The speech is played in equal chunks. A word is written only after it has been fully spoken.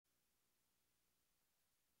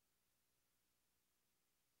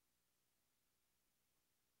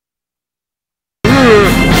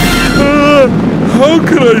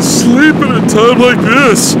could I sleep at a time like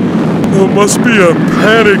this? Oh, must be a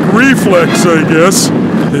panic reflex, I guess.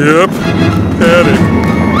 Yep, panic.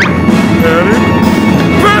 Panic?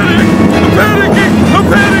 Panic! I'm panicking! I'm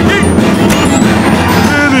panicking!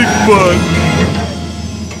 Panic button.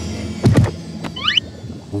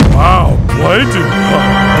 Wow, Plankton got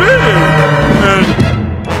big! And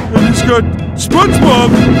he's got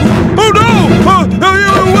SpongeBob! Oh no!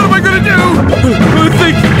 What am I gonna do?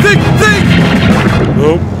 Think!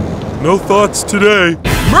 Nope, no thoughts today.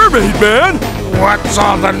 Mermaid Man! What's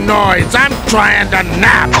all the noise? I'm trying to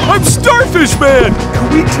nap! I'm Starfish Man! Can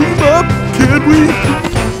we team up? Can we?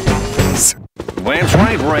 That's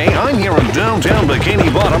right, Ray. I'm here in downtown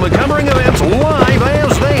Bikini Bottom covering events live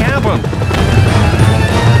as they happen.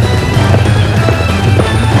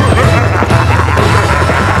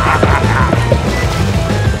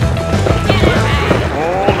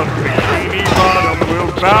 All of Bikini Bottom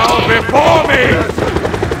will bow before me!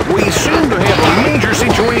 We seem to have a major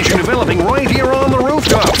situation developing right here on the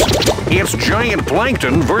rooftops. It's Giant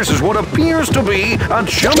Plankton versus what appears to be a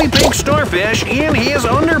chubby pink starfish in his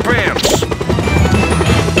underpants.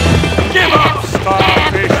 Give up,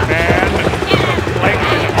 Starfish Man! The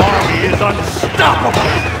Plankton army is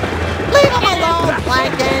unstoppable! Leave him alone,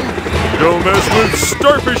 Plankton! Don't mess with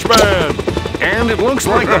Starfish Man! And it looks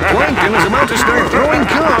like the Plankton is about to start throwing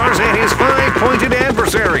cars at his five-pointed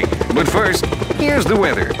adversary. But first, here's the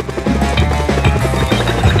weather.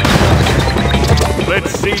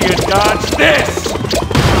 Let's see you dodge this!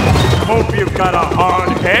 Hope you've got a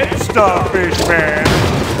hard head, Starfish Man!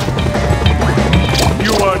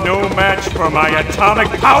 You are no match for my atomic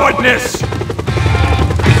poweredness!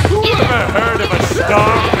 Who ever heard of a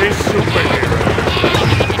starfish superhero?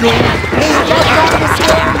 He's just trying to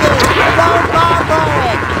scare you! Don't fall for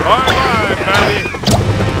it! Bye-bye, Patty!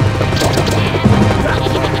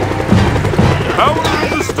 Power of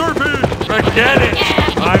the Starfish! Forget it!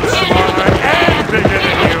 I'm smarter and bigger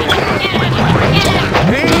than you!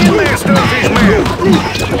 Hey there, Starfish Man!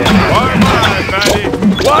 Bye-bye, Patty!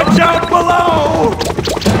 Watch out below!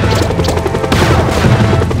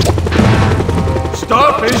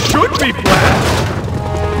 Starfish should be flat!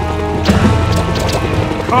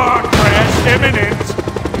 Car crash imminent!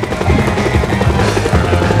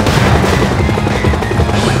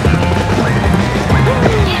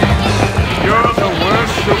 You're the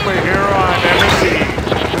worst superhero I've ever seen.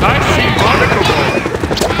 I've seen Barnacle Boy.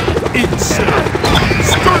 Insane!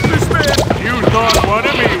 Starfish Man! You thought one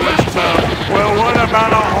of me was tough. Well, what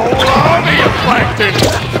about a whole army of Plankton?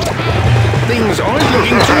 Things aren't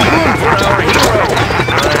looking too good for our hero.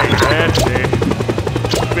 Right, that's it.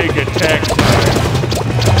 Big attack time.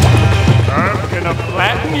 I'm gonna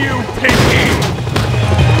flatten you, Pinky!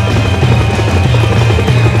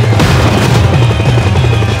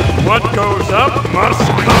 What goes up must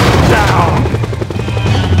come down!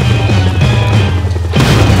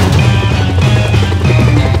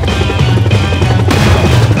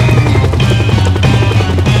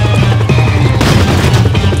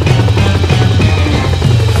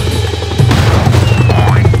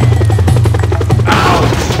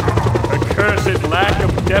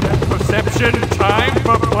 Time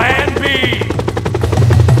for Plan B!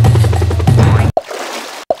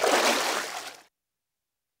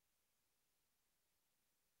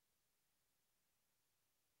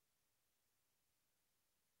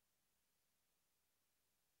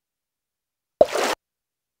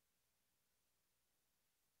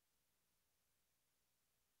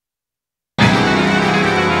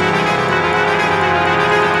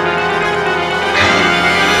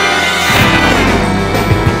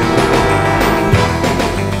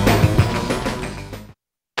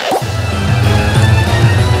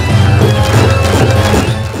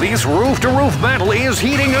 This roof-to-roof battle is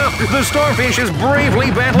heating up. The starfish is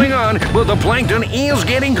bravely battling on, but the plankton is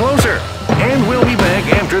getting closer. And we'll be back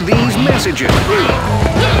after these messages.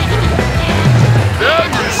 Now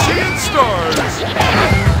you're seeing stars!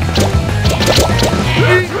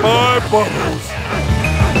 Eat my bubbles!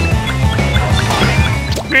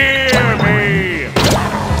 Fear me!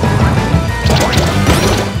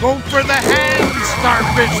 Go for the hand,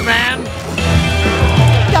 Starfish Man!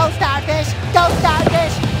 Go, Starfish! Go,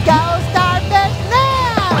 Starfish! Go, Starfish,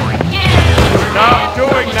 now! Stop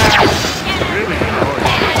doing that! Really annoying.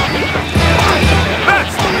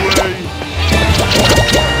 That's the way!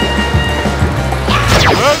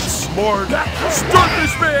 That's smart!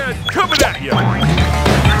 Starfish Man coming at you!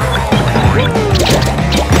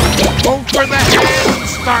 Go for the hand,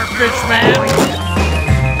 Starfish Man!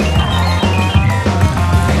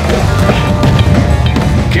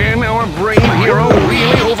 Can our brave hero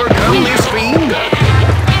really overcome this fiend?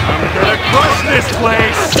 I'm gonna crush this place!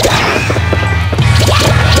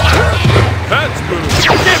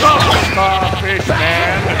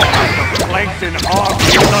 Plankton army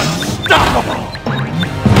is unstoppable!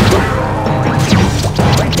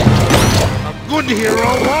 A good hero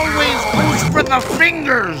always goes for the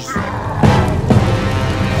fingers!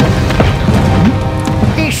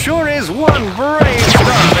 He sure is one brave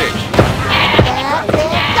starfish.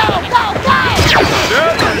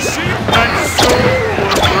 And so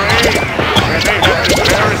brave when they have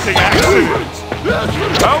embarrassing accidents.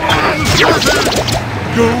 Power of the starfish!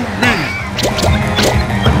 Go me!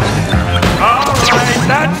 Alright,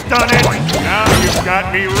 that's done it! Now you've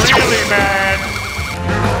got me really mad!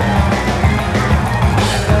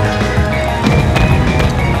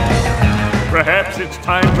 Perhaps it's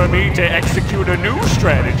time for me to execute a new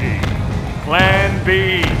strategy. Plan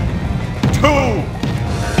B. 2!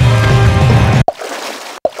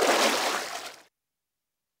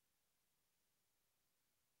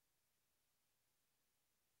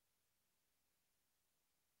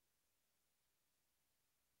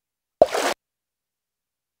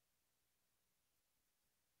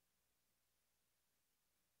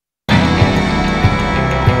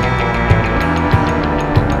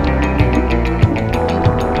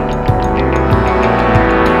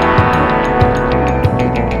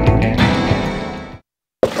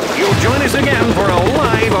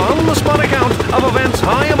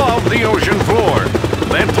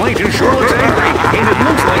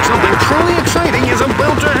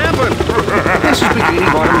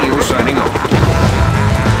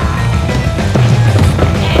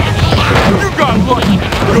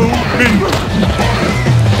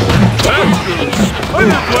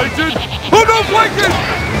 Giant Plankton! Oh no, Plankton!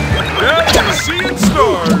 Yeah, you're seeing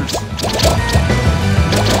stars!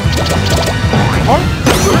 Point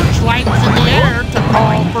the searchlights in the air to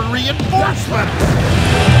call for reinforcements!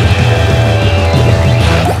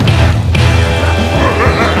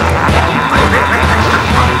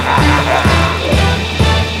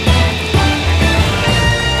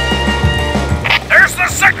 There's the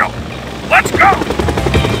signal! Let's go!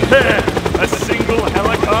 A single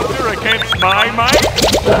helicopter against my might?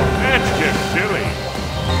 That's just silly.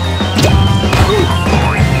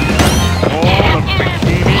 All of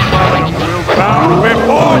Bikini Bottom will bow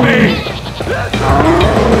before me!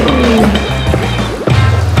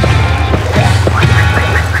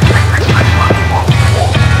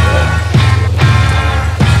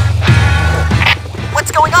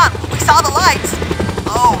 What's going on? We saw the lights.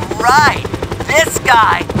 Oh, right. This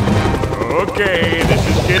guy. Okay, this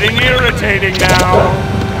is getting irritating now.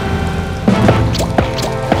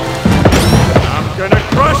 I'm gonna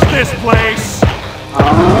crush this place.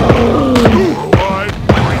 What?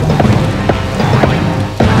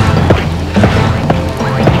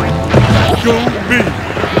 Go me!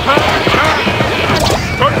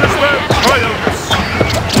 Starfish Man triumphs!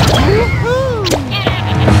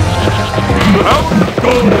 Out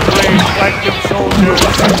gold blade Plankton soldiers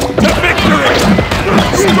to victory!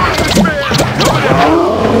 Starfish Man coming out!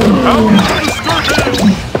 Out of the starfish!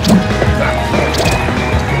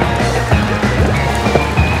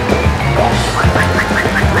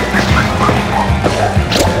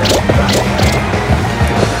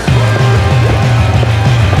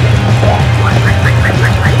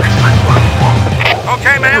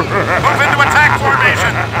 Okay, man, move into attack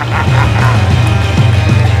formation!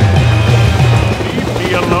 Leave me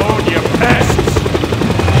alone, you pests!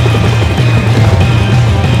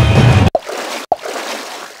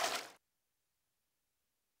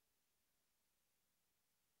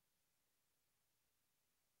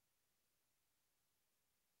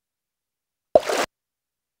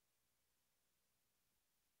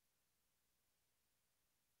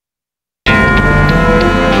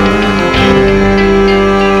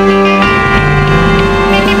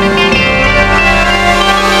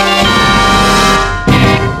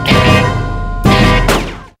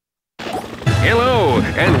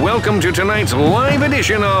 Welcome to tonight's live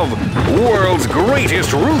edition of World's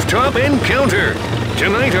Greatest Rooftop Encounter.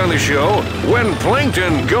 Tonight on the show, when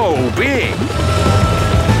Plankton go big.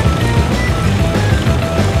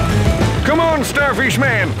 Come on, Starfish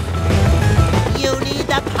Man. You need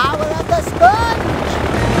the power of the sponge.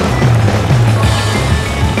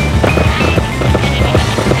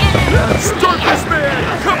 Starfish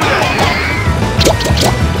Man, come on!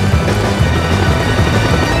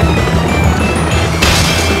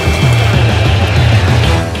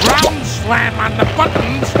 Slam on the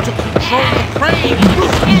buttons to control the crane!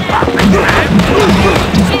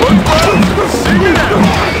 Sing it out!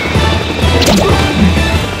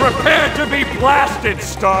 Prepare to be blasted,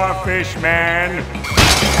 Starfish Man!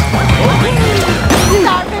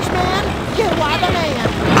 Starfish Man, you are the man.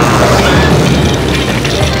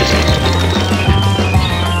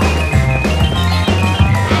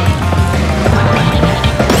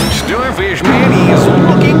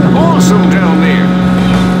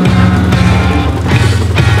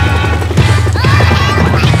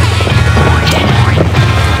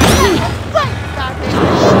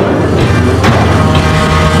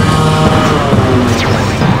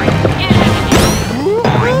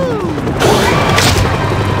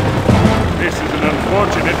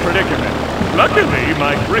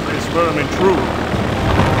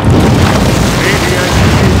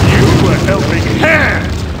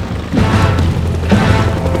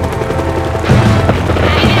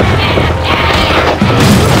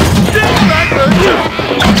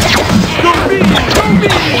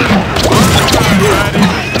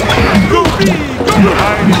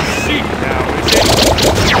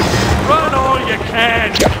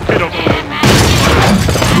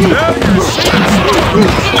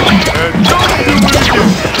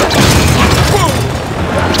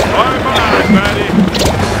 Maddie.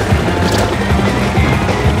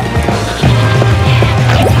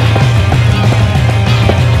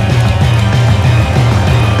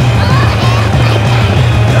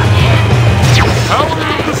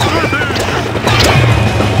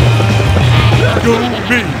 Go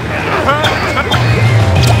me!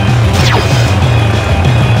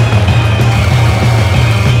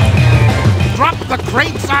 Drop the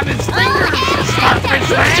crates on his fingers, Starfish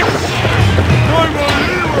Man! I'm a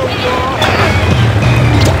hero now!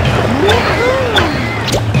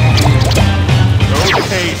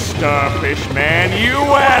 Okay, Starfish Man, you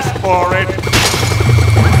asked for it.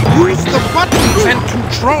 Use the buttons and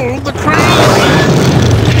control the crane!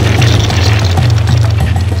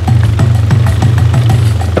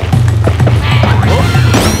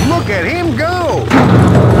 Look at him go!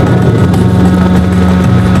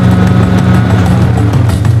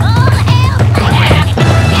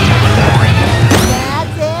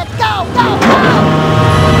 That's it. Go, go, go!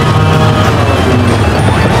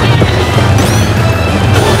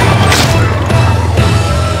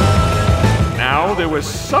 Now, there was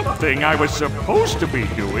something I was supposed to be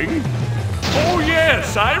doing. Oh,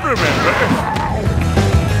 yes, I remember.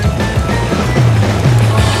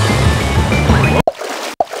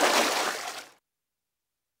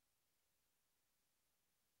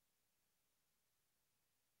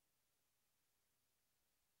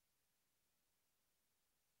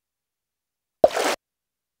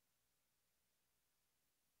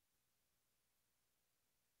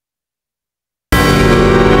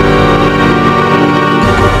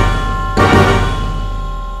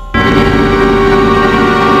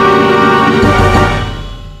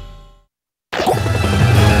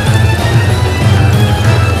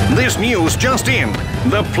 News just in.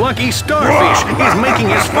 The plucky Starfish is making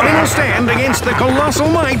his final stand against the colossal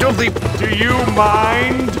might of the... Do you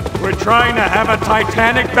mind? We're trying to have a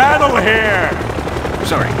titanic battle here.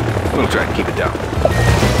 Sorry, we'll try to keep it down.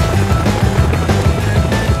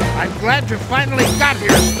 I'm glad you finally got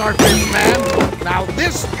here, Starfish Man. Now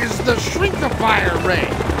this is the Shrinkifier ray.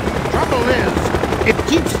 Trouble is, it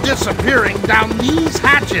keeps disappearing down these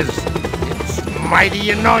hatches. It's mighty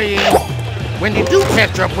annoying. When you do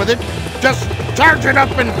catch up with it, just charge it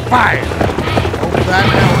up and fire. Hope that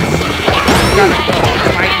helps. Gotta go.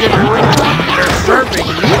 My dinner ready. They're serving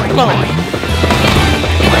meatloaf.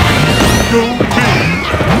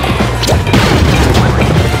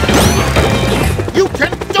 You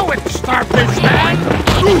can do it, Starfish Man.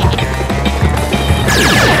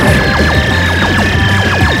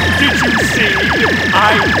 Did you see? I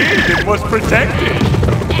hid and was protected.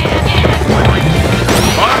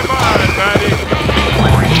 Bye-bye, Maddie.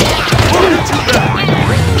 Look at you there.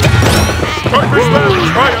 Starfish Man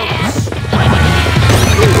triumphs.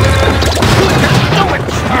 You can do it,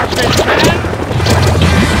 Starfish Man.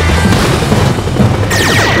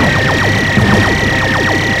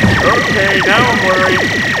 Okay, now I'm worried.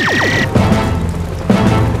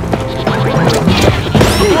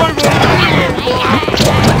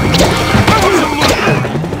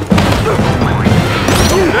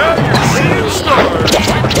 Now you're seeing stars.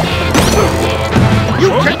 You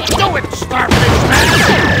can do it, Starfish Man.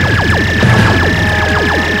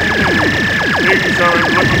 Things aren't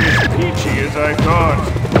looking as peachy as I thought.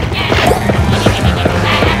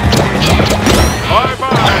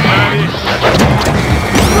 Bye-bye, Maddie.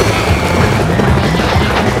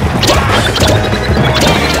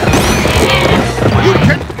 You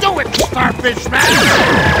can do it, Starfish Man.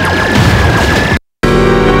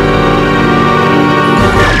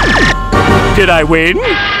 Did I win?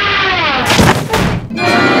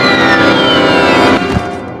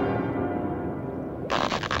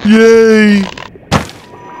 Yay!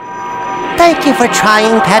 Thank you for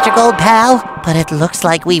trying, Patrick, old pal. But it looks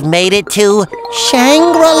like we've made it to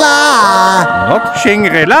Shangri-La. Not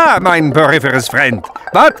Shangri-La, mein peripherous friend,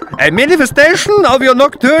 but a manifestation of your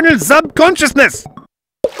nocturnal subconsciousness.